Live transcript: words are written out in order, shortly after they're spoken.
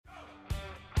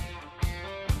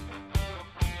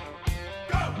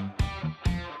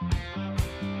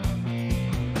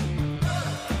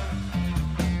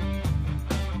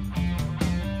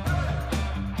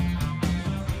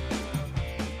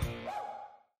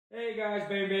Hey guys,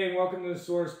 bang, welcome to the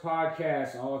Source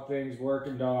Podcast, all things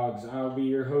working dogs. I'll be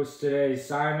your host today,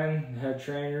 Szymon, head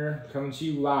trainer, coming to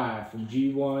you live from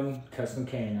G1 Custom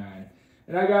Canine.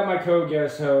 And I got my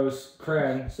co-guest host,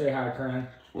 Cren. Say hi, Cren.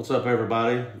 What's up,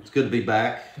 everybody? It's good to be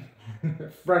back.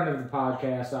 Friend of the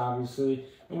podcast, obviously.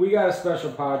 And we got a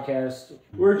special podcast.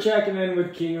 We're checking in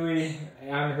with Keely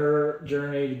on her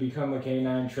journey to become a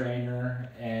canine trainer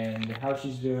and how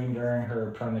she's doing during her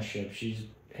apprenticeship. She's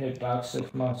hit about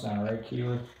 6 months now, right,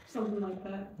 Keely? Something like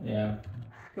that. Yeah.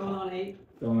 Going on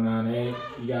 8. Going on 8.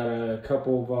 You got a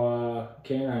couple of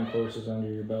canine courses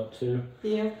under your belt, too.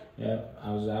 Yeah. Yeah.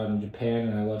 I was out in Japan,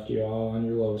 and I left you all on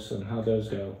your lonesome. How'd those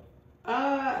go?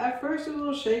 At first it was a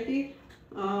little shaky,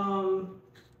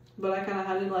 but I kind of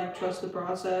had to trust the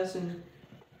process and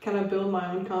kind of build my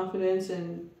own confidence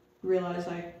and realize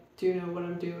I do know what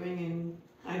I'm doing and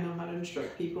I know how to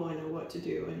instruct people. I know what to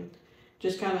do, and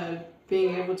just kind of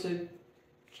being able to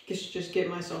just get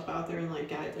myself out there and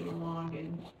guide them along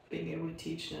and being able to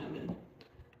teach them and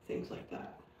things like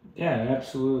that. Yeah,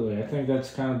 absolutely. I think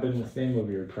that's kind of been the theme of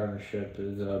your apprenticeship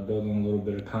is building a little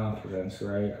bit of confidence,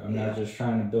 right? I'm not just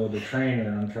trying to build a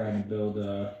trainer. I'm trying to build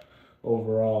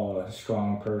overall a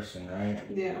strong person, right?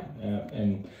 Yeah. Yeah.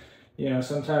 And,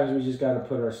 sometimes we just got to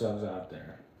put ourselves out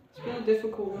there. It's been a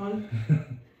difficult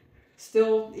one.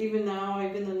 Still, even now,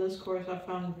 even in this course, I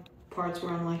found parts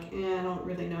where I'm like, I don't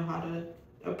really know how to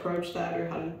approach that or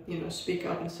how to, speak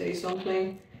up and say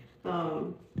something.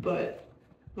 But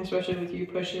especially with you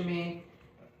pushing me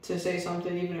to say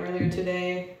something even earlier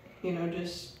today,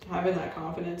 just having that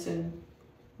confidence and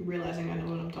realizing I know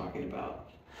what I'm talking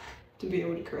about to be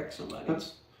able to correct somebody.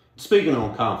 Speaking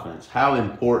on confidence, how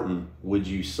important would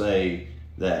you say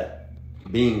that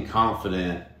being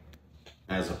confident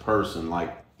as a person,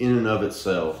 in and of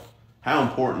itself, how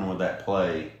important would that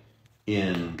play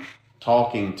in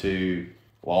talking to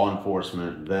law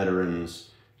enforcement,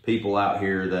 veterans, people out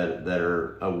here that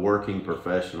are a working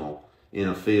professional in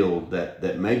a field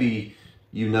that maybe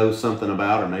you know something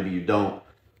about or maybe you don't?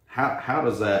 How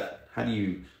do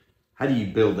you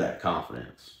build that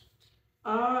confidence?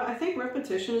 I think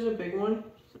repetition is a big one.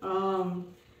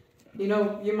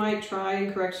 You might try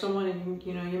and correct someone and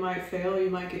you might fail,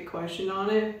 you might get questioned on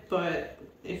it, but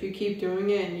if you keep doing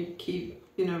it and you keep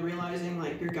realizing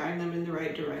you're guiding them in the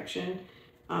right direction,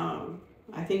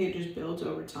 I think it just builds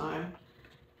over time.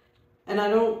 And I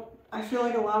feel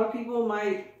like a lot of people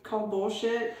might call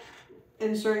bullshit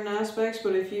in certain aspects,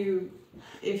 but if you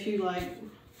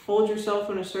hold yourself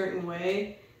in a certain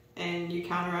way and you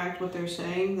counteract what they're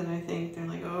saying, then I think they're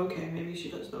like, oh, okay, maybe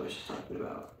she does know what she's talking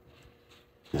about.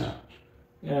 Yeah.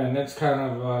 Yeah, and that's kind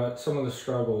of some of the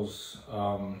struggles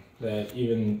that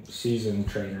even seasoned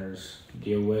trainers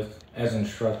deal with as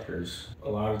instructors. A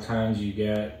lot of times you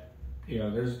get,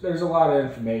 there's a lot of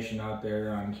information out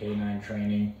there on canine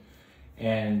training,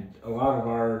 and a lot of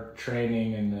our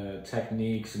training and the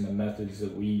techniques and the methods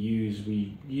that we use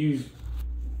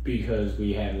because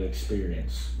we have the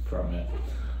experience from it.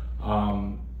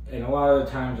 And a lot of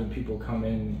the times when people come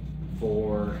in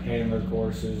for handler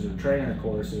courses or trainer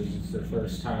courses, it's their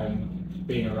first time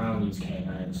being around these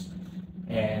canines,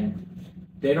 and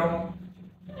they don't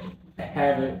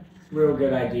have a real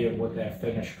good idea of what that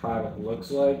finished product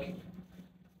looks like,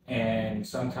 and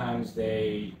sometimes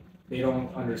they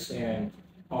don't understand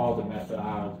all the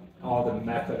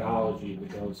methodology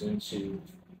that goes into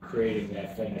creating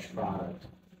that finished product.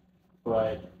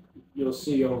 But you'll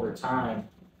see over time,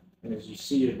 and as you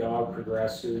see a dog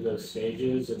progress through those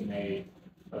stages and they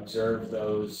observe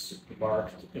those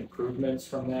marked improvements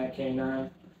from that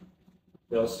canine,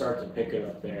 they'll start to pick it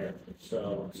up there.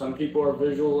 So some people are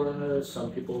visual learners, some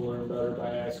people learn better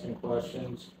by asking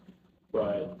questions,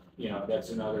 but that's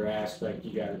another aspect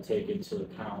you got to take into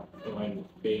account when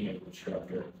being an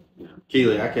instructor. Yeah.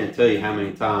 Keely, I can't tell you how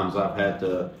many times I've had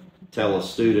to tell a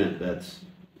student that's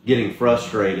getting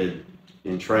frustrated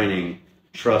in training,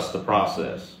 trust the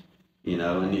process.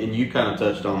 And you kind of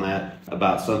touched on that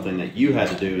about something that you had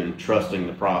to do in trusting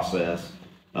the process.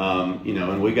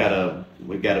 And we gotta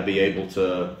be able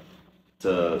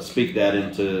to speak that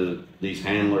into these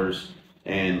handlers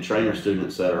and trainer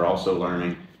students that are also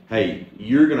learning. Hey,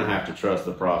 you're gonna have to trust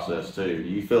the process too. Do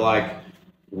you feel like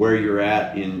where you're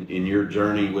at in your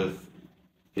journey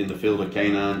in the field of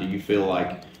canine, do you feel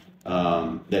like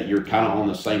that you're kind of on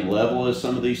the same level as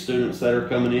some of these students that are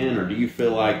coming in, or do you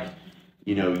feel like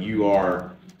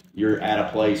you're at a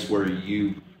place where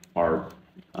you are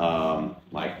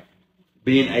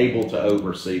being able to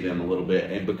oversee them a little bit,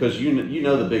 and because you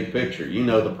know the big picture, you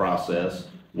know the process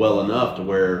well enough to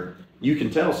where you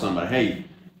can tell somebody, hey,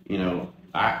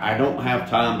 I don't have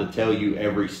time to tell you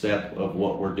every step of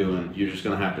what we're doing. You're just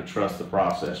going to have to trust the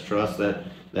process. Trust that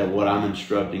what I'm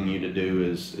instructing you to do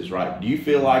is right. Do you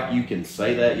feel like you can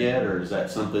say that yet, or is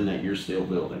that something that you're still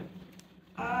building?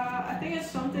 I think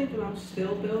it's something that I'm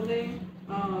still building.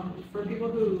 For people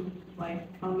who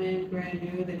like come in brand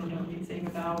new, they don't know anything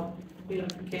about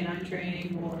canine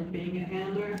training or being a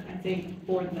handler. I think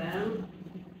for them,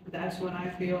 that's when I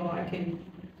feel I can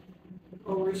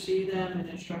oversee them and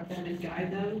instruct them and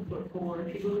guide them. But for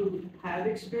people who have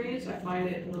experience, I find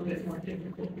it a little bit more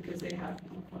difficult because they have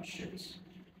more questions.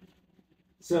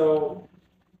 So,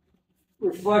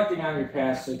 reflecting on your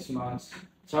past 6 months,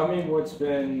 tell me what's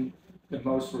been the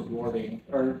most rewarding,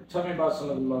 or tell me about some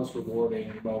of the most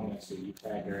rewarding moments that you've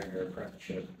had during your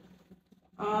apprenticeship.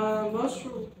 Most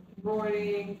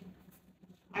rewarding,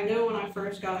 I know when I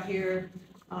first got here,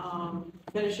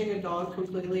 finishing a dog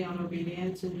completely on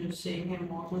obedience and just seeing him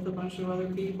walk with a bunch of other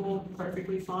people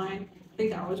perfectly fine. I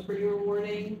think that was pretty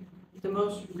rewarding. The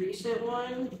most recent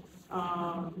one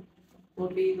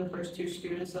would be the first 2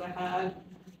 students that I had,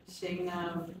 seeing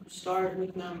them start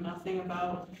with knowing nothing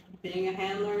about being a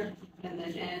handler and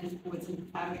then end with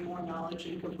having more knowledge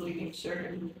and completing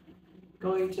certain,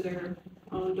 going to their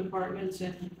own departments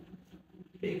and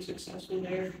being successful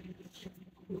there.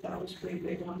 I think that was a pretty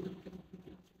big one.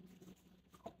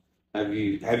 Have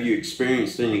you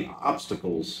experienced any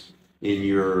obstacles in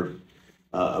your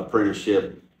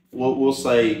apprenticeship? We'll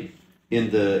say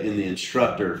in the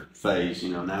instructor phase.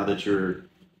 Now that you're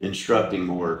instructing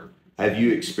more, have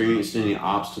you experienced any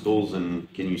obstacles,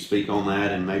 and can you speak on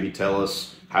that and maybe tell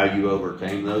us how you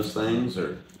overcame those things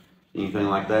or anything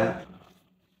like that?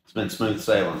 It's been smooth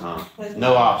sailing, huh?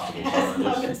 No obstacles.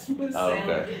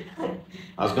 Okay.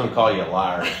 I was going to call you a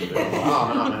liar.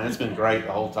 Oh no, man, it's been great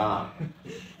the whole time.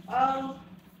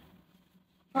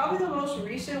 Probably the most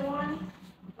recent one.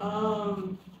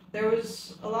 There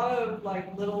was a lot of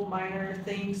like little minor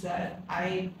things that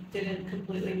I didn't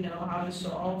completely know how to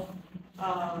solve.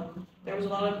 There was a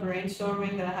lot of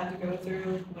brainstorming that I had to go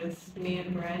through with me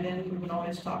and Brandon. We would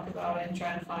always talk about it and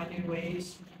try to find new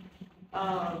ways.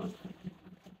 But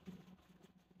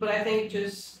I think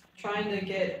just trying to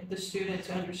get the student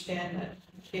to understand that,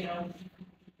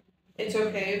 it's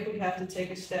okay if we have to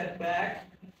take a step back,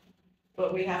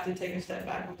 but we have to take a step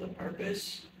back with a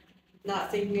purpose. Not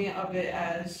thinking of it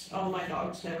as, oh, my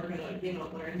dog's never gonna,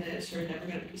 learn this or never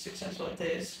gonna be successful at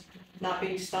this. Not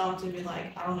being stumped and being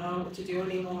like, I don't know what to do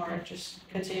anymore. Just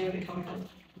continuing to come up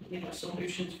with,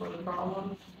 solutions for the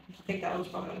problem. I think that was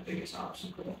probably the biggest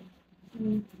obstacle.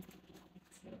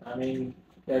 I mean,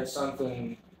 that's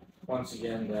something, once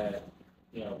again, that,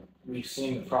 we've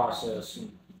seen the process,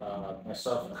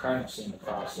 myself and Cren have seen the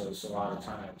process a lot of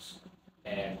times.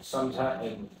 And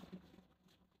sometimes,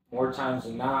 more times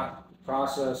than not, the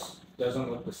process doesn't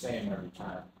look the same every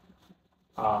time.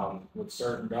 With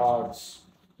certain dogs,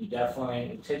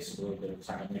 it takes a little bit of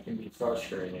time. It can be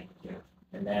frustrating. Yeah.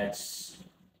 And that's,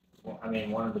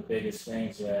 one of the biggest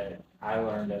things that I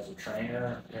learned as a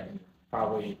trainer, and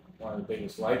probably one of the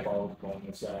biggest light bulb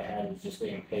moments that I had, was just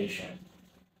being patient.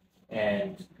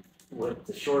 And with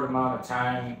the short amount of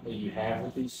time that you have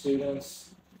with these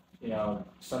students,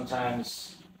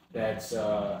 sometimes that's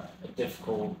a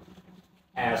difficult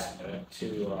aspect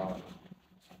to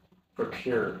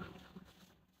procure.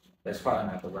 That's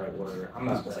probably not the right word. I'm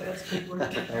not saying that's a big word.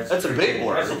 That's a big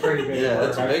word. That's a pretty big word.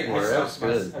 That's a big word. That's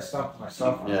good. I stumped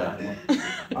myself on that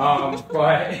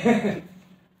one.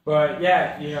 But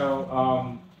yeah,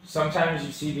 sometimes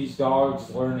you see these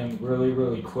dogs learning really,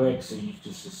 really quick, so you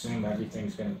just assume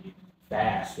everything's going to be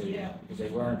fast. Because they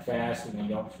learn fast and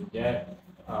they don't forget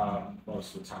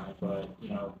most of the time. But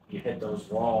you hit those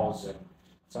walls, and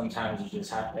sometimes you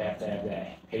just have to have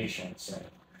that patience. And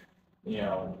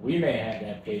we may have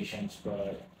that patience,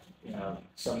 but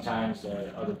sometimes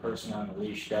the other person on the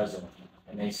leash doesn't,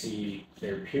 and they see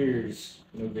their peers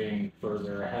moving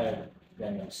further ahead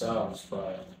than themselves,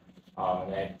 but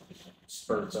that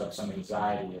spurts up some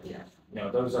anxiety.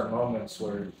 Those are moments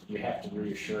where you have to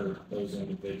reassure those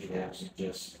individuals and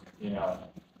just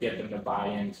get them to buy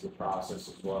into the process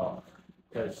as well,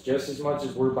 because just as much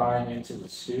as we're buying into the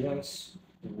students,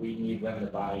 we need them to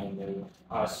buy into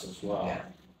us as well.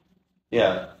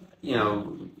 Yeah,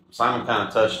 Simon kind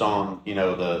of touched on,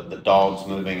 the dogs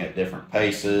moving at different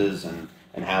paces and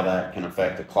how that can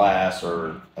affect a class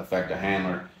or affect a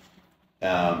handler,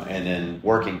 and then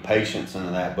working patience into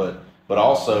that. But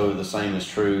also the same is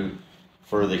true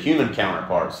for the human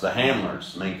counterparts, the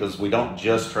handlers. Because we don't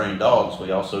just train dogs,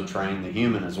 we also train the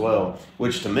human as well,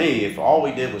 which to me, if all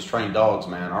we did was train dogs,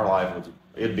 man, our life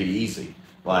it'd be easy.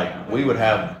 Like, we would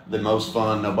have the most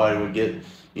fun. Nobody would get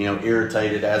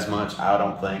irritated as much. I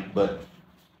don't think. But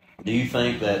do you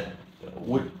think that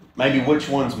maybe which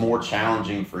one's more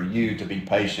challenging for you to be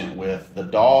patient with, the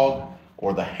dog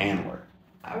or the handler?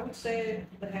 I would say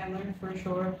the handler for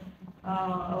sure. A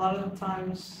lot of the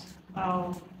times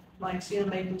I'll like see them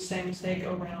make the same mistake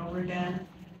over and over again,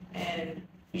 and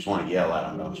You just want to yell at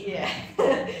them, don't you?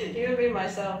 yeah, even me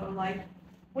myself, I'm like,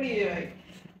 what are you doing?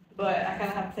 But I kind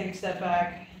of have to take a step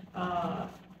back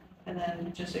and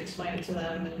then just explain it to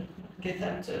them and get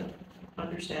them to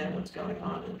understand what's going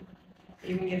on. And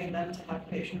even getting them to have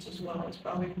patience as well is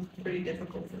probably pretty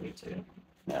difficult for me too.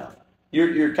 Yeah.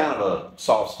 You're kind of a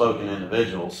soft-spoken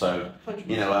individual, so,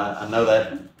 100%. I know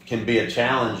that can be a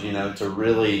challenge, to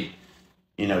really,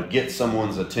 get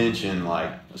someone's attention,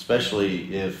 like,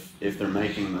 especially if they're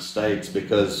making mistakes,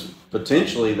 because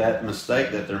potentially that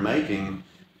mistake that they're making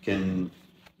can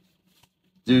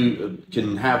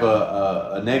have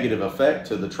a negative effect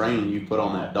to the training you put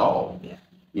on that dog.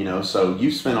 Yeah. So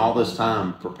you spent all this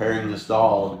time preparing this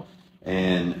dog,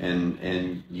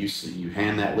 and you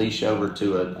hand that leash over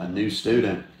to a new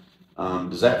student.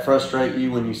 Does that frustrate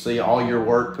you when you see all your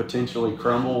work potentially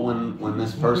crumble when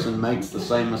this person makes the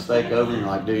same mistake over, and you're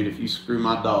like, dude, if you screw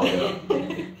my dog up,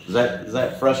 does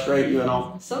that frustrate you at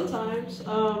all? Sometimes,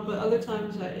 but other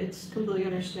times it's completely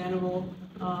understandable.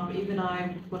 Even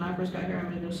when I first got here, I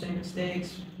made those same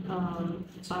mistakes.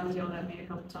 Simon's yelled at me a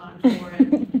couple times for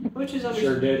it, which is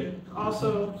Sure did.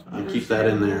 also Keep that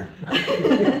in there.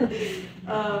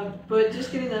 but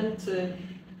just getting them to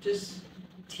just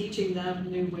teaching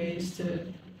them new ways to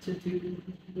do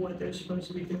what they're supposed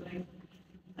to be doing.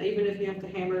 Even if you have to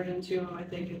hammer it into them, I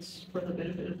think it's for the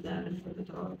benefit of them and for the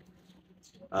dog.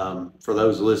 For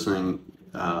those listening,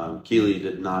 Keely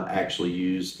did not actually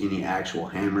use any actual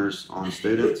hammers on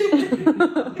students.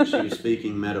 She was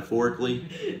speaking metaphorically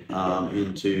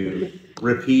into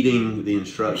repeating the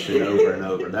instruction over and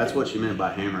over. That's what she meant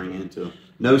by hammering into them.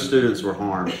 No students were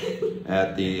harmed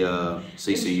at the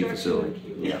CCU facility.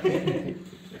 Yeah.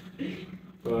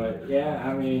 But yeah,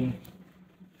 I mean,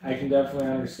 I can definitely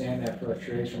understand that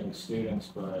frustration with students,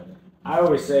 but I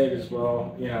always say it as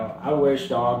well, I wish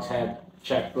dogs had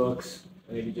checkbooks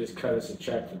and they could just cut us a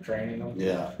check for training them.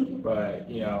 Yeah. But,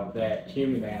 that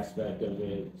human aspect of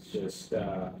it is just,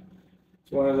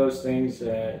 it's one of those things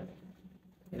that,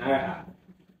 and I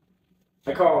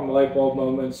call them light bulb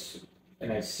moments,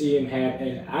 and I see them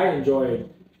and I enjoy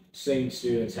seeing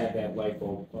students have that light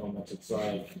bulb moments. It's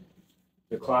like,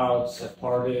 the clouds have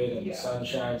parted and the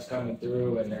sunshine's coming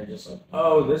through, and they're just like,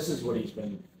 oh, this is what he's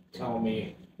been telling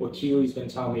me, what Keely's been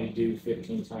telling me to do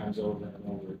 15 times over and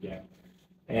over again.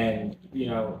 And,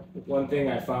 one thing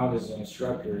I found as an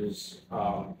instructor is,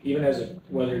 even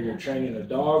whether you're training a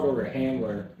dog or a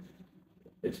handler,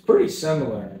 it's pretty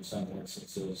similar in some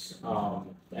instances.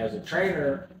 As a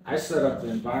trainer, I set up the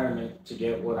environment to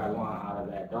get what I want out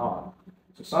of that dog.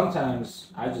 So sometimes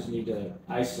I just need to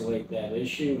isolate that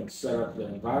issue and set up the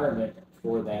environment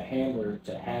for that handler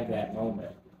to have that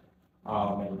moment.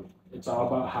 And it's all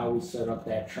about how we set up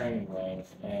that training lane.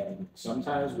 And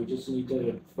sometimes we just need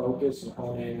to focus and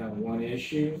hone in on one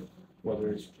issue, whether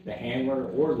it's the handler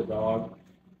or the dog,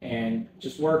 and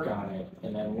just work on it.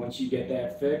 And then once you get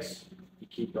that fixed, you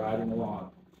keep riding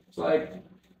along. It's like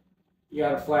you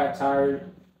got a flat tire,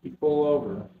 you pull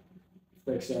over,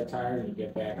 fix that tire, and you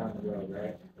get back on the road,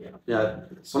 right? Yeah.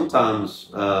 Sometimes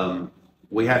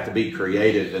we have to be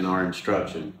creative in our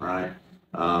instruction, right?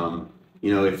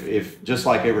 If just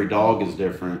like every dog is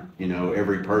different,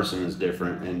 every person is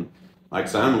different, and like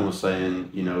Simon was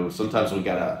saying, sometimes we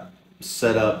gotta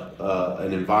set up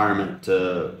an environment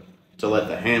to let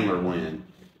the handler win,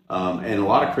 and a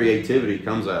lot of creativity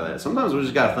comes out of that. Sometimes we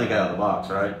just gotta think out of the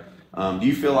box, right? Do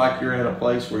you feel like you're at a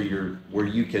place where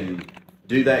you can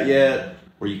do that yet,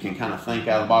 where you can kind of think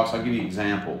out of the box? I'll give you an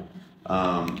example.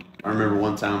 I remember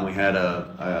one time we had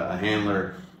a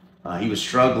handler. He was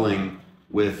struggling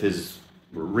with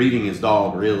reading his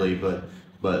dog, really,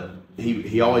 but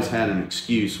he always had an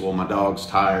excuse. Well, my dog's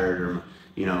tired, or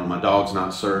my dog's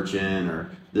not searching,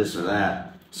 or this or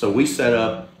that. So we set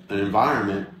up an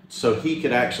environment so he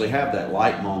could actually have that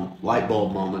light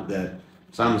bulb moment that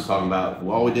Simon's talking about.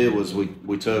 All we did was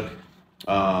we took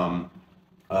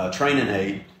a training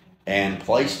aid and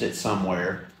placed it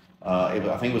somewhere. I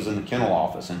think it was in the kennel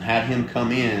office, and had him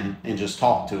come in and just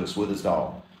talk to us with his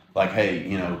dog. Like,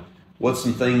 hey, what's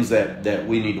some things that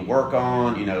we need to work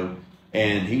on,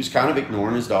 and he was kind of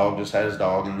ignoring his dog, just had his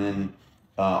dog, and then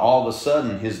all of a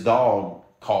sudden his dog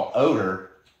caught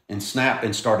odor and snapped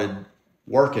and started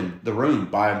working the room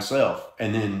by himself,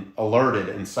 and then alerted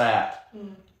and sat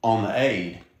on the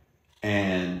aid.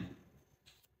 And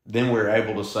then we were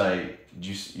able to say,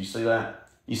 you see that?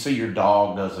 You see your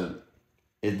dog doesn't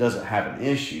have an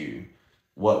issue.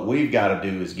 What we've got to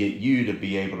do is get you to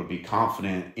be able to be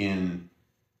confident in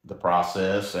the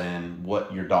process and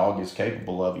what your dog is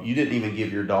capable of. You didn't even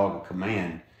give your dog a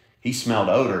command. He smelled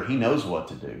odor. He knows what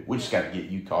to do. We just got to get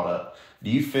you caught up.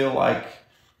 Do you feel like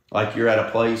you're at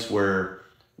a place where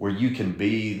you can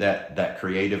be that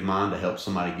creative mind to help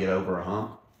somebody get over a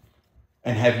hump?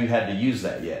 And have you had to use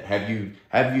that yet? Have you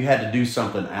had to do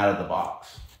something out of the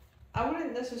box? I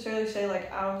wouldn't necessarily say like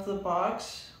out of the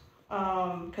box,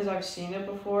 because I've seen it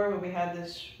before. But we had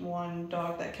this one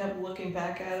dog that kept looking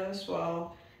back at us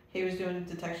while he was doing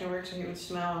detection work. So he would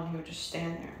smell and he would just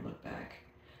stand there and look back.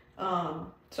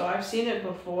 So I've seen it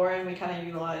before, and we kind of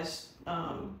utilized.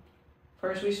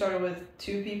 First, we started with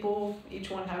 2 people, each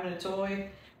one having a toy.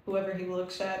 Whoever he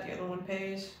looks at, the other one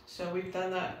pays. So we've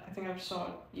done that. I think I saw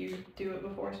you do it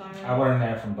before, Simon. I learned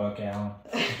that from Buck Allen.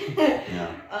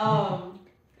 Yeah.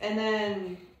 And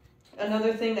then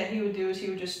another thing that he would do is he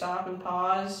would just stop and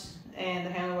pause, and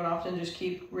the handler would often just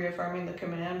keep reaffirming the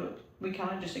command, but we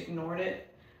kind of just ignored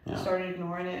it. Yeah. Started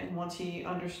ignoring it, and once he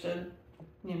understood,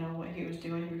 what he was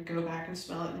doing, he would go back and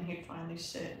smell it, and then he'd finally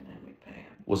sit, and then we'd pay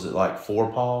him. Was it like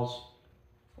 4 paws?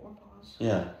 4 paws.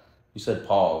 Yeah. You said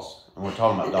paws, and we're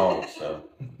talking about dogs, so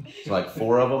it's like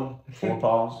 4 of them, 4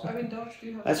 paws. I mean, dogs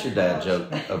do have. That's your dad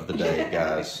joke of the day,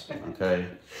 guys. Okay,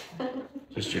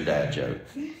 just your dad joke.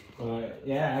 But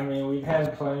yeah, I mean, we've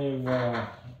had plenty of,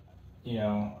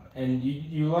 and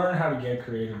you learn how to get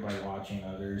creative by watching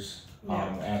others.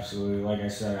 Yeah. Absolutely. Like I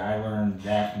said, I learned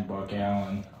that from Buck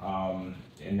Allen,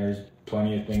 and there's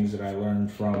plenty of things that I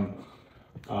learned from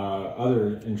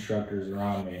other instructors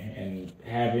around me, and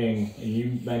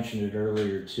you mentioned it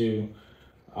earlier too,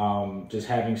 just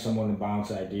having someone to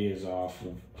bounce ideas off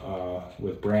of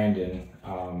with Brandon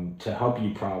to help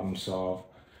you problem solve.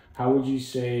 How would you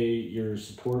say your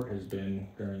support has been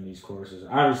during these courses?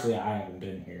 Obviously, I haven't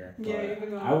been here. Yeah, you've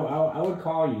been I would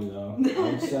call you though.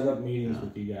 I would set up meetings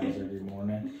with you guys every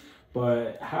morning.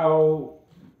 But how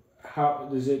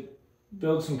does it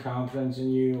build some confidence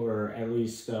in you, or at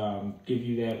least give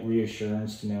you that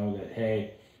reassurance to know that,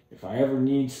 hey, if I ever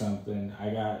need something, I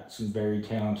got some very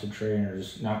talented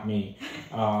trainers, not me,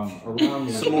 around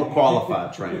me. Some more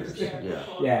qualified trainers.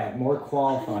 Yeah, more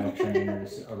qualified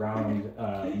trainers around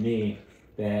me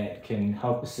that can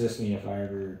help assist me if I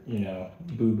ever,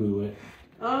 boo-boo it.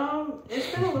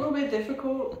 It's been a little bit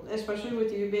difficult, especially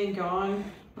with you being gone.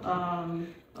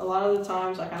 A lot of the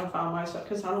times I kind of found myself,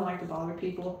 because I don't like to bother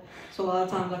people, so a lot of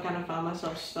times I kind of found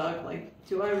myself stuck, like,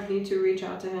 do I need to reach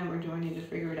out to him, or do I need to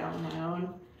figure it out on my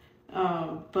own?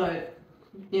 But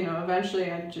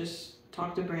eventually I just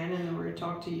talked to Brandon, and we would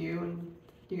talk to you, and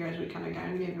you guys would kind of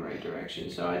guide me in the right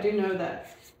direction. So I do know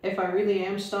that if I really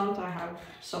am stumped, I have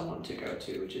someone to go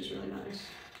to, which is really nice.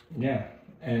 Yeah,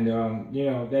 and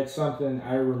that's something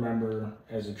I remember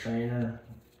as a trainer.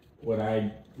 What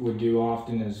I would do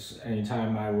often is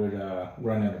anytime I would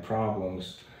run into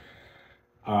problems,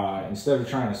 instead of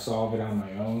trying to solve it on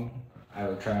my own, I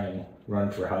would try and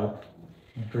run for help,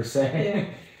 per se. Yeah.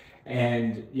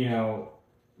 And,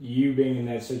 you being in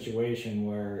that situation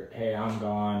where, hey, I'm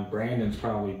gone, Brandon's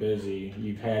probably busy,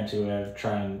 you've had to have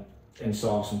tried and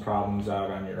solve some problems out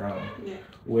on your own, Yeah.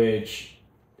 which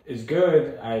is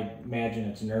good. I imagine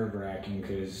it's nerve-wracking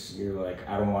because you're like,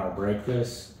 I don't want to break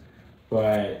this,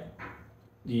 but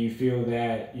do you feel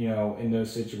that, in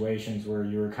those situations where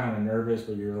you were kind of nervous,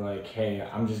 but you're like, hey,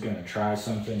 I'm just going to try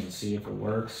something and see if it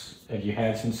works? Have you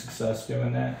had some success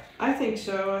doing that? I think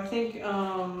so. I think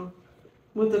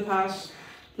with the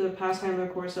past handler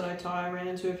course that I taught, I ran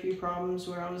into a few problems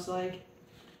where I was like,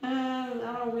 I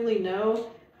don't really know.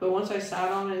 But once I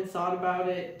sat on it and thought about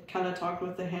it, kind of talked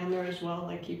with the handler as well,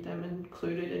 like keep them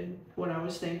included in what I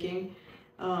was thinking.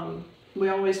 We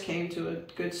always came to a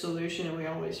good solution, and we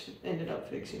always ended up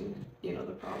fixing, the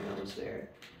problem that was there.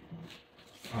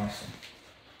 Awesome.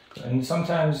 And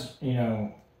sometimes,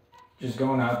 just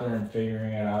going out there and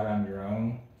figuring it out on your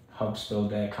own helps build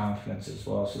that confidence as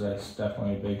well. So that's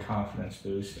definitely a big confidence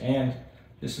boost, and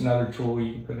just another tool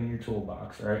you can put in your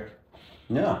toolbox, right?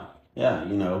 Yeah.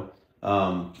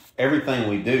 Everything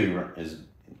we do is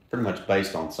pretty much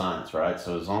based on science, right?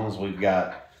 So as long as we've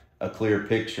got a clear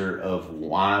picture of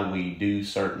why we do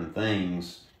certain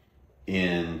things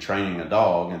in training a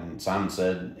dog, and Simon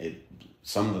said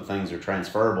some of the things are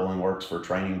transferable and works for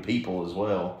training people as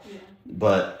well. Yeah.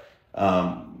 But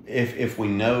if we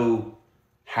know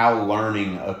how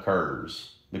learning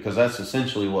occurs, because that's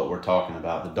essentially what we're talking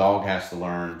about, the dog has to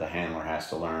learn, the handler has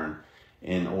to learn,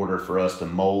 in order for us to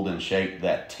mold and shape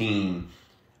that team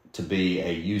to be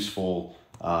a useful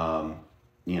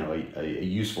a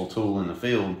useful tool in the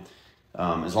field.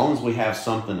 As long as we have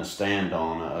something to stand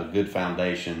on, a good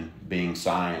foundation being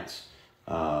science,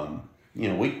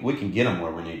 we can get them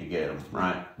where we need to get them,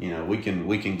 right? We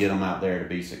can get them out there to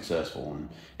be successful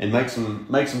and make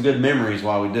some good memories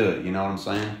while we do it. You know what I'm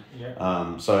saying?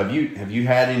 Yeah. So have you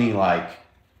had any like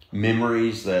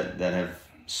memories that have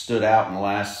stood out in the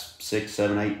last 6,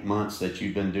 7, 8 months that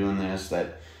you've been doing this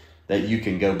that you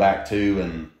can go back to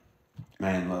and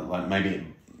man, like maybe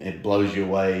it blows you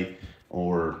away,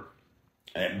 or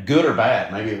good or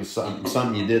bad? Maybe it was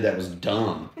something you did that was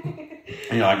dumb.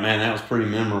 And you're like, man, that was pretty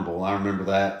memorable. I remember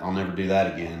that. I'll never do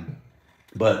that again.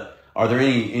 But are there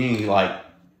any like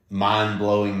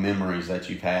mind-blowing memories that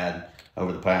you've had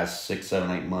over the past 6,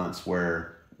 7, 8 months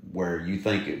where you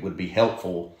think it would be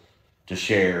helpful to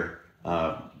share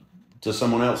to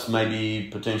someone else maybe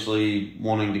potentially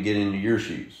wanting to get into your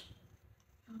shoes?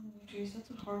 Oh, geez, that's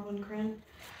a hard one, Cren.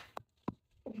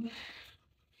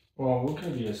 Well, we'll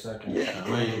give you a second. Yeah, I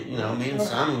mean, me and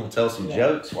Simon will tell some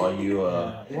jokes while you.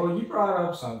 Yeah. Well, you brought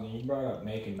up something. You brought up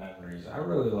making memories. I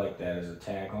really like that as a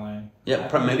tagline. Yeah,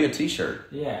 maybe a T-shirt.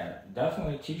 Yeah,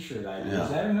 definitely a T-shirt idea. Yeah. Is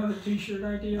that another T-shirt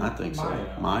idea? I think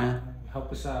so. Maya,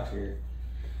 help us out here.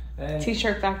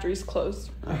 T-shirt factory's closed.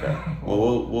 Okay.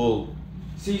 Well, we'll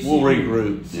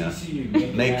regroup.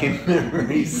 CCU, making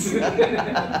memories.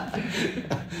 Yeah.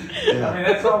 I mean,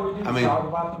 that's all we do. Talk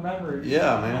about the memories.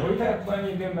 Yeah, man. We've had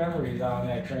plenty of good memories on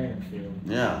that training field.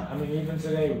 Yeah. I mean, even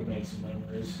today we made some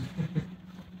memories.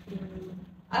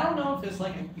 I don't know if it's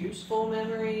like a useful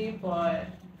memory, but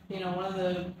one of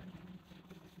the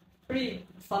pretty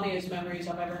funniest memories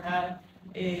I've ever had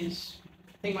is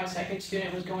I think my second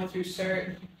student was going through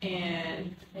cert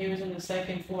and he was in the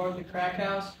second floor of the crack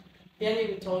house. He hadn't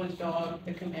even told his dog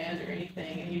the command or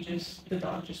anything, and the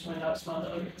dog just went up, smelled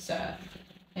the odor, and sat.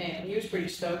 And he was pretty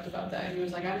stoked about that. He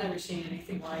was like, I've never seen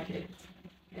anything like it.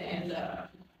 And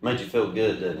made you feel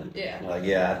good, didn't it? Yeah. You're like,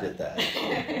 yeah, I did that.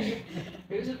 He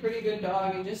was a pretty good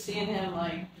dog, and just seeing him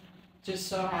like just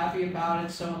so happy about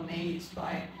it, so amazed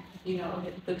by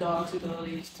the dog's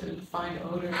abilities to find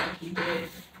odor like he did,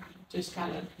 just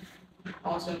kind of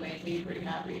also made me pretty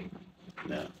happy.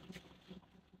 Yeah.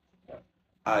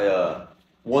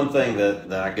 One thing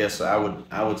that I guess I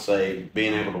would say,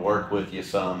 being able to work with you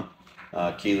some,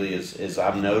 Keely, is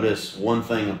I've noticed one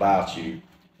thing about you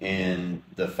in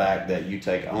the fact that you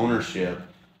take ownership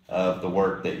of the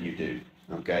work that you do.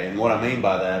 Okay, and what I mean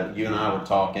by that, you and I were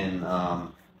talking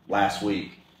last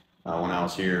week when I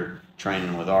was here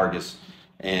training with Argus,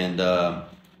 and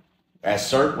as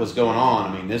CERT was going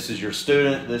on, I mean, this is your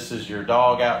student, this is your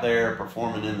dog out there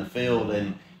performing in the field,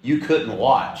 and you couldn't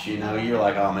watch, you're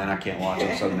like, oh man, I can't watch,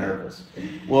 I'm so nervous.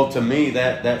 Well, to me,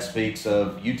 that speaks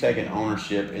of you taking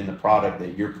ownership in the product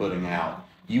that you're putting out.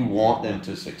 You want them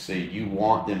to succeed, you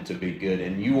want them to be good,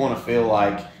 and you want to feel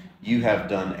like you have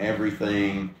done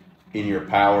everything in your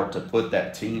power to put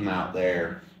that team out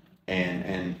there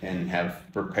and have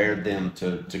prepared them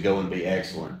to go and be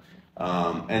excellent.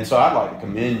 And so I'd like to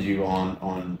commend you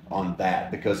on that,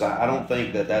 because I don't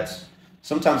think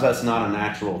sometimes that's not a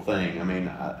natural thing. I mean,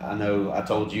 I know I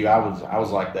told you I was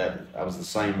like that. I was the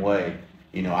same way.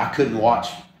 I couldn't watch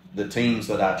the teams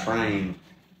that I trained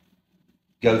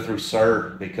go through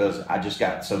CERT because I just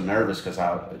got so nervous because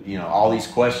all these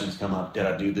questions come up. Did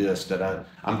I do this?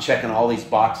 I'm checking all these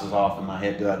boxes off in my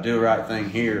head. Did I do the right thing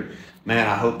here? Man,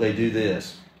 I hope they do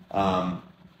this. Tell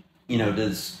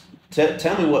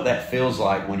me what that feels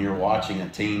like when you're watching a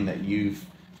team that you've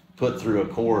put through a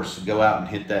course, go out and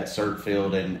hit that cert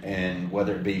field, and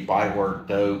whether it be bite work,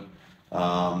 dope,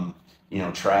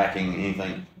 tracking,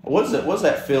 anything. What does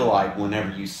that feel like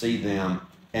whenever you see them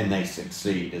and they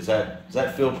succeed? Does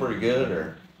that feel pretty good,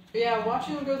 or? Yeah,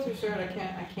 watching them go through cert, I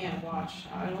can't watch.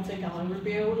 I don't think I'll ever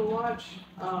be able to watch.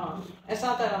 It's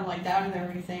not that I'm like doubting them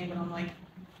or anything, but I'm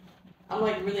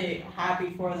like really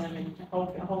happy for them and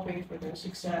hoping for their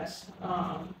success.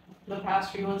 The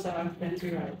past few ones that I've been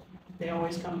through, they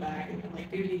always come back and they're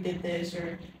like, dude, he did this,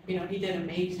 or he did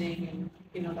amazing,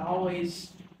 and they're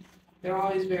always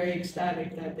very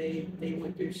ecstatic that they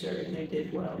went through cert and they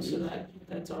did well. So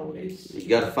that's always. You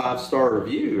got a 5-star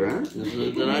review, right?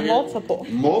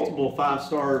 Multiple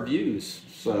 5-star reviews.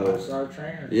 So 5-star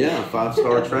trainer. Yeah,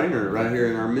 5-star trainer right here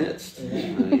in our midst.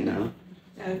 Yeah.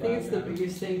 I think it's the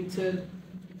biggest thing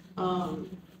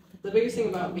the biggest thing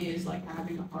about me is like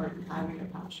having a heart and having a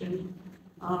passion.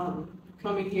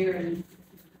 Coming here and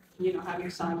having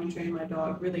Szymon train my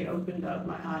dog really opened up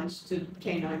my eyes to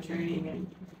canine training, and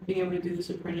being able to do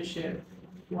this apprenticeship,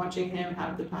 watching him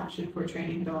have the passion for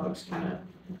training dogs kind of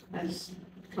has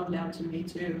come down to me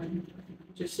too, and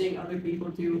just seeing other people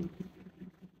do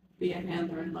be a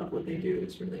handler and love what they do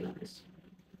is really nice.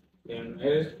 And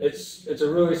it's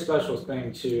a really special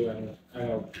thing too, and I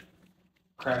know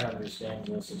Cren understands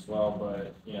this as well,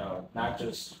 but not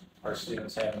just our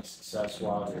students having success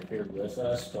while they're here with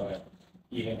us, but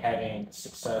even having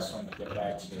success when they get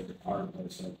back to their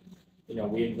departments. And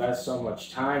we invest so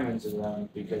much time into them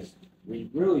because we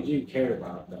really do care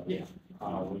about them. Yeah.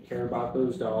 We care about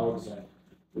those dogs, and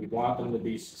we want them to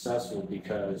be successful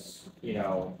because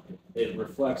it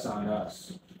reflects on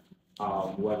us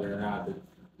whether or not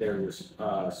they're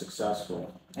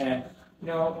successful. And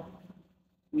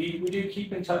we do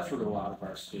keep in touch with a lot of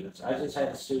our students. I just had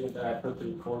a student that I put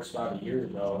through the course about a year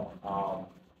ago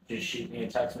just shoot me a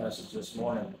text message this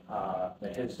morning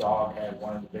that his dog had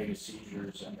one of the biggest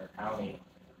seizures in their county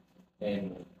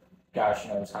in gosh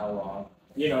knows how long.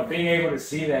 Being able to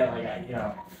see that, like,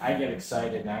 I get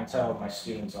excited, and I tell my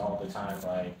students all the time,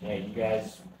 like, hey, you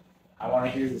guys, I want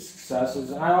to hear the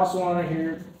successes, and I also want to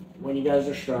hear when you guys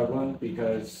are struggling,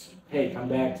 because, hey, come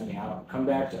back to me, come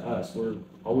back to us. We're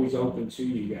always open to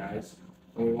you guys,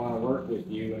 and we want to work with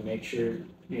you and make sure,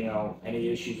 any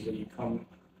issues that you come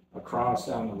across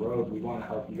down the road, we want to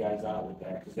help you guys out with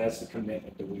that, because that's the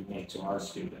commitment that we make to our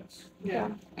students. Yeah,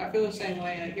 I feel the same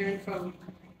way. Hearing from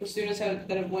the students that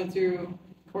have went through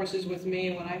courses with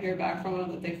me, when I hear back from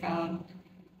them that they found,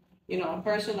 a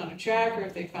person on a track, or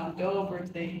if they found dope, or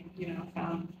if they,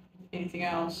 found anything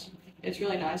else, it's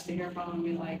really nice to hear from them and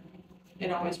be like,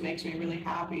 it always makes me really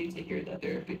happy to hear that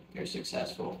they're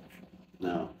successful.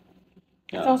 No.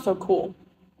 Yeah. It's also cool.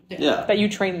 Yeah. That you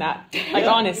train that. Like,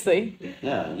 honestly.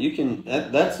 Yeah, you can.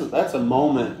 That's a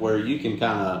moment where you can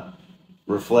kind of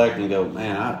reflect and go,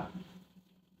 man,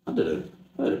 I did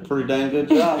a pretty dang good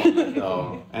job with that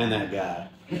dog and that guy.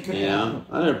 I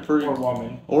did a pretty Or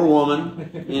woman. Or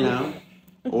woman.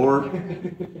 Or.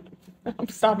 I'm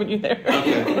stopping you there.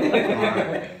 Okay. All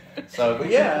right. So, but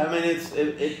yeah, I mean,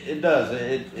 it does.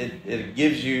 It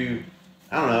gives you.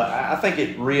 I don't know. I think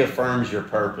it reaffirms your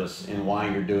purpose and why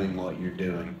you're doing what you're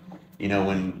doing.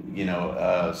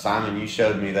 When Simon, you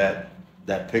showed me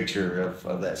that picture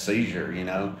of that seizure.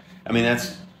 I mean,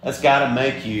 that's got to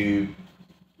make you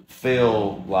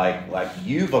feel like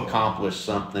you've accomplished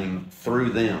something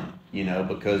through them.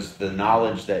 Because the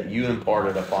knowledge that you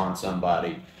imparted upon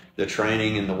somebody, the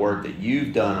training and the work that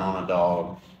you've done on a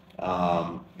dog,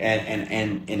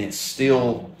 and it's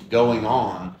still going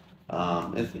on.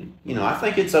 I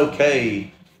think it's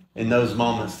okay in those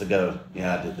moments to go,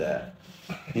 yeah, I did that.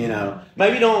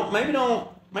 Maybe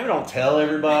don't tell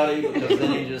everybody, because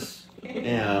then you just,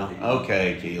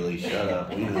 okay, Keely, shut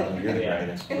up. You're the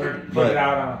greatest. Put it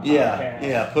out on a podcast.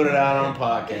 Yeah, put it out on a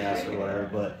podcast or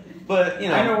whatever. But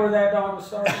I know where that dog was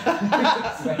started.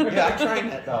 Yeah, I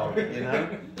trained that dog.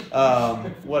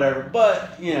 Whatever.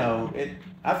 But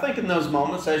I think in those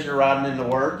moments as you're riding into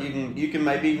work, you can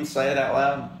maybe even say it out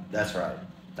loud. That's right.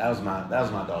 That was my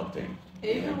dog team.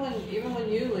 Even when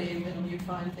you leave and you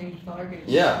find things targets.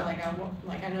 Yeah.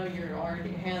 I know you're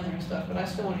already a handler and stuff, but I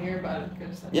still want to hear about it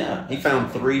because. He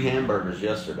found 3 hamburgers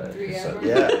yesterday. 3 hamburgers.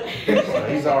 Yeah. So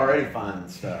he's already finding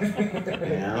stuff.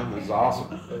 It was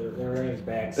awesome. They're in his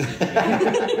back.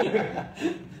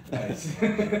 Nice.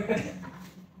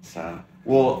 So,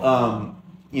 well,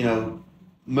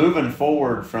 moving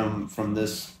forward from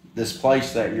this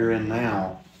place that you're in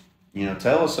now,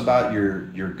 tell us about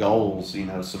your goals,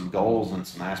 some goals and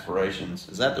some aspirations.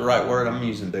 Is that the right word? I'm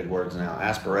using big words now.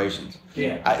 Aspirations.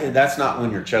 Yeah. That's not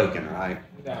when you're choking, right?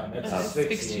 No, that's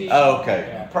 60. Oh, okay.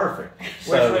 Yeah. Perfect.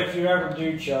 Which, if you ever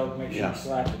do choke, make sure you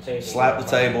slap the table. Slap the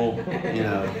table,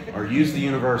 or use the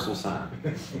universal sign.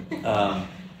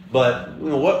 But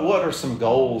what are some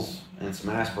goals and some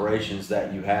aspirations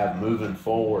that you have moving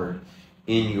forward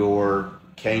in your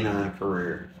canine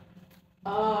career?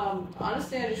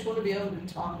 Honestly, I just want to be able to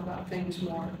talk about things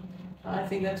more. I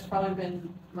think that's probably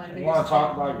been my biggest. You want to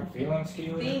talk about your feelings,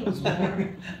 Keely? Things more.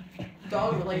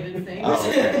 Dog-related things. Oh,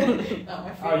 okay. Not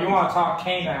my feelings. Oh, you want to talk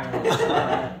canine?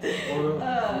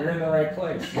 Well, you're in the right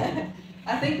place.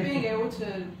 I think being able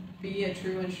to be a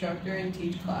true instructor and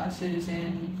teach classes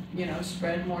and,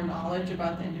 spread more knowledge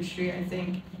about the industry, I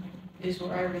think, is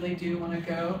where I really do want to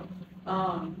go.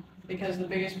 Because the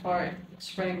biggest part,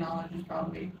 spreading knowledge, is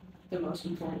probably the most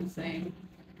important thing.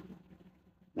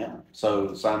 Yeah.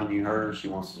 So Simon, you heard her. She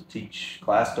wants to teach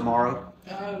class tomorrow.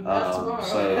 Not tomorrow.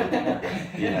 So,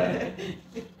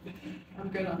 I'm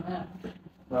good on that.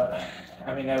 But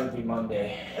that would be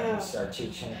Monday. I start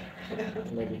teaching.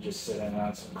 Maybe just sit in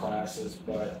on some classes.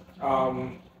 But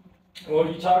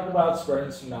you talked about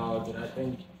spreading some knowledge, and I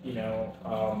think you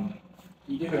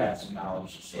do have some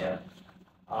knowledge to share.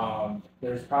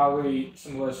 There's probably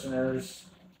some listeners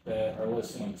that are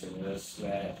listening to this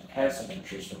that has some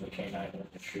interest in the canine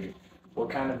industry, what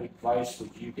kind of advice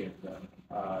would you give them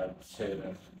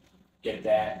to get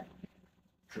that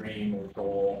dream or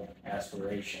goal,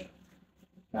 aspiration,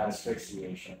 not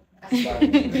asphyxiation?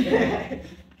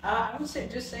 I would say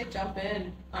jump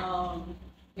in.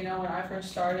 When I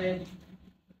first started,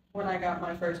 when I got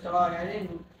my first dog, I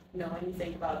didn't know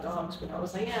anything about dogs, but I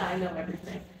was like, yeah, I know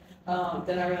everything.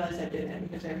 Then I realized I didn't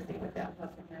because everything went downhill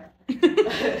from there.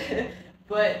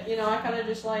 But I kind of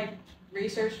just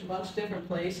researched a bunch of different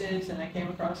places, and I came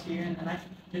across here, and then I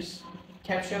just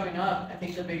kept showing up. I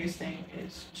think the biggest thing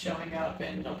is showing up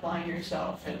and applying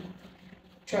yourself and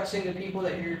trusting the people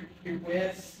that you're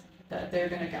with, that they're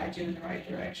going to guide you in the right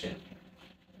direction.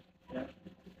 Yeah.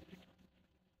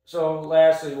 So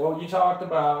lastly, you talked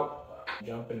about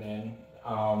jumping in,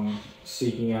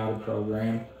 seeking out a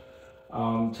program.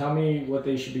 Tell me what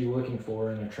they should be looking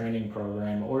for in a training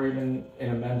program or even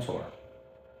in a mentor.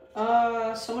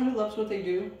 Someone who loves what they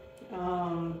do.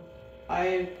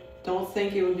 I don't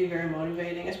think it would be very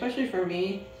motivating, especially for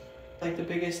me. The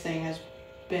biggest thing has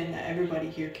been that everybody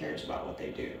here cares about what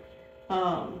they do.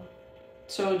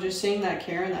 So just seeing that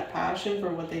care and that passion for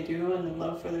what they do and the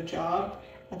love for their job,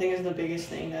 I think is the biggest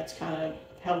thing that's kind of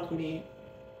helped me,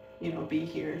 be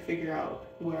here and figure out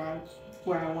where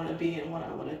I want to be and what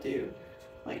I want to do.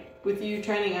 With you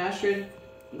training Astrid,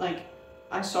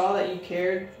 I saw that you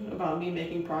cared about me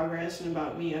making progress and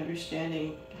about me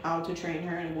understanding how to train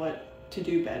her and what to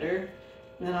do better.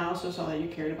 And then I also saw that you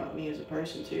cared about me as a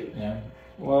person too. Yeah.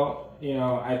 Well,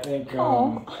 I think a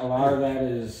lot of that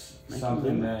is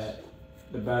something that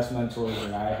the best mentors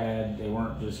that I had, they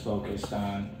weren't just focused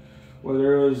on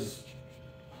whether it was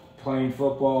playing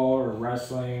football or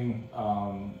wrestling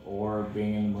or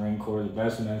being in the Marine Corps. The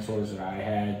best mentors that I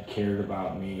had cared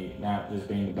about me, not just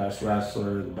being the best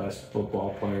wrestler, the best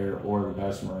football player, or the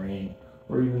best Marine,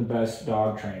 or even the best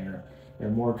dog trainer. They're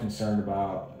more concerned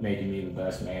about making me the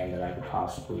best man that I could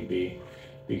possibly be,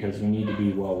 because we need to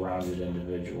be well-rounded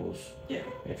individuals. Yeah.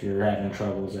 If you're having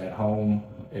troubles at home,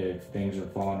 if things are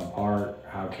falling apart,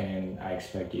 how can I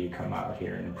expect you to come out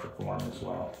here and perform as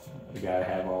well? We gotta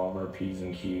have all of our P's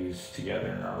and Q's together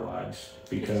in our lives,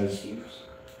 because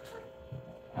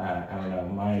I don't know,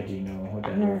 Maya, do you know what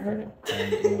that is? I've never heard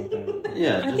it.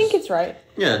 Yeah, I think it's right.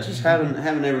 Yeah, just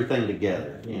having everything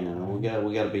together. We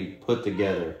got to be put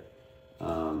together.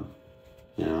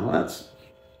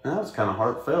 That's kind of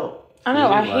heartfelt. I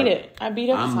know. I hate it. I beat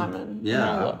up Simon.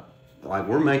 Yeah,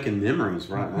 we're making memories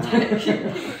right now.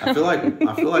 I feel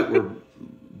like we're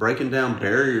breaking down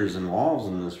barriers and walls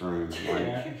in this room.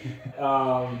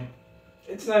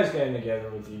 It's nice getting together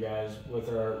with you guys, with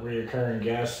our reoccurring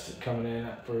guest coming in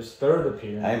for his third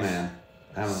appearance. Hey man,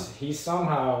 he's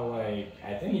somehow I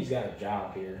think he's got a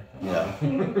job here. Yeah,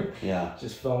 yeah.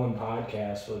 Just filming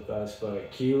podcasts with us. But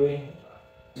Keely,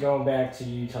 going back to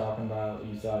you talking about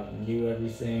you thought you knew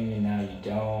everything and now you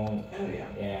don't. Oh yeah.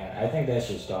 Yeah, I think that's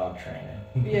just dog training.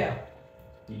 Yeah.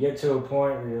 You get to a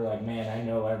point where you're like, man, I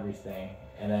know everything,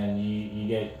 and then you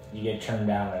get turned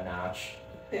down a notch.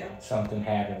 Yeah. Something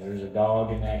happens. There's a dog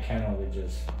in that kennel that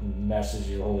just messes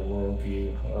your whole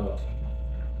worldview up.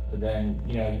 But then,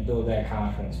 you build that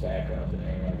confidence back up, and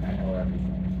then you're like, I know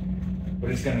everything.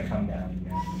 But it's gonna come down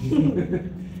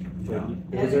again.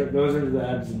 Those are the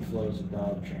ebbs and flows of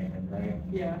dog training, right?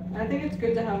 Yeah. I think it's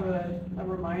good to have a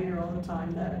reminder all the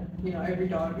time that, every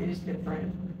dog is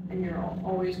different, and you're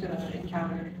always gonna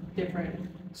encounter different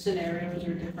scenarios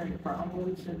or different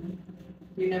problems, and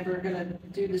you're never gonna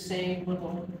do the same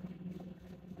little,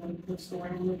 what's the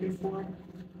word I'm looking for?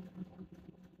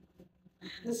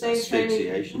 The same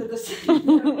asphyxiation.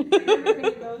 Training. You're never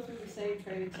gonna go through the same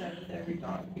training set with every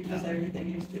dog because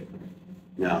everything is different.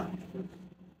 Yeah.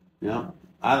 Yeah.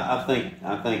 I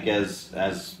think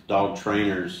as dog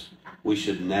trainers, we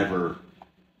should never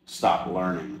stop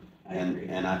learning.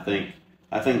 And I think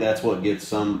that's what gets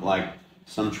some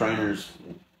trainers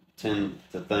tend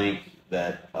to think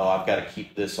that, I've got to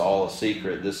keep this all a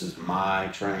secret. This is my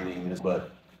training.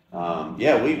 But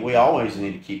we always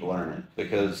need to keep learning,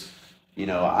 because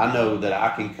I know that I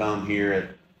can come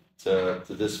here to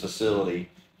this facility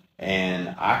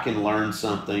and I can learn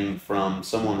something from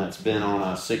someone that's been on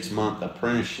a 6-month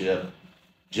apprenticeship,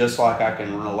 just like I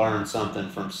can learn something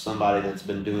from somebody that's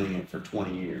been doing it for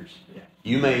 20 years. Yeah.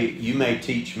 You may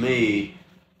teach me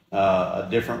a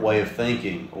different way of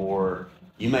thinking, or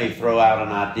you may throw out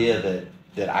an idea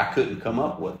that I couldn't come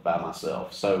up with by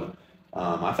myself. So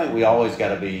I think we always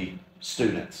got to be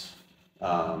students.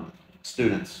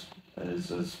 Students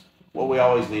is what we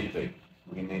always need to be.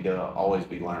 We need to always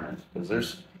be learning, because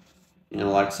there's,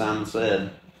 like Simon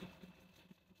said,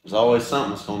 there's always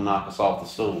something that's going to knock us off the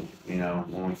stool, you know,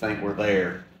 when we think we're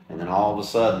there, and then all of a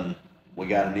sudden we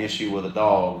got an issue with a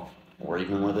dog or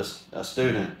even with a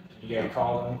student. You get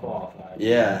called unqualified.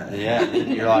 Yeah,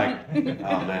 and you're like, oh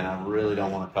man, I really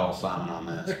don't want to call Simon on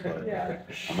this, but Yeah.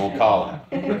 I'm going to call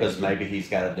him because maybe he's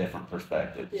got a different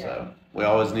perspective. Yeah. So we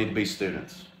always need to be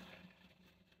students.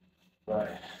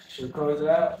 But should we close it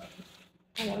out?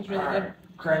 That was really All good. right.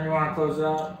 Cren, you want to close it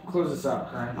out? Close us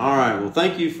out, Cren. All right, well,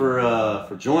 thank you for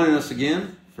joining us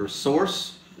again for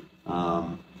Source.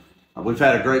 We've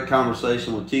had a great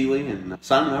conversation with Keely, and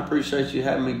Simon, I appreciate you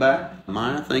having me back.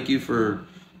 Maya, thank you for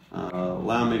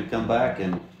allowing me to come back.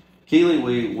 And Keely,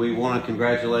 we want to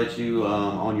congratulate you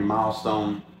on your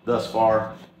milestone thus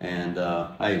far. And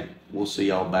hey, we'll see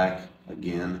y'all back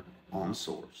again on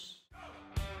Source.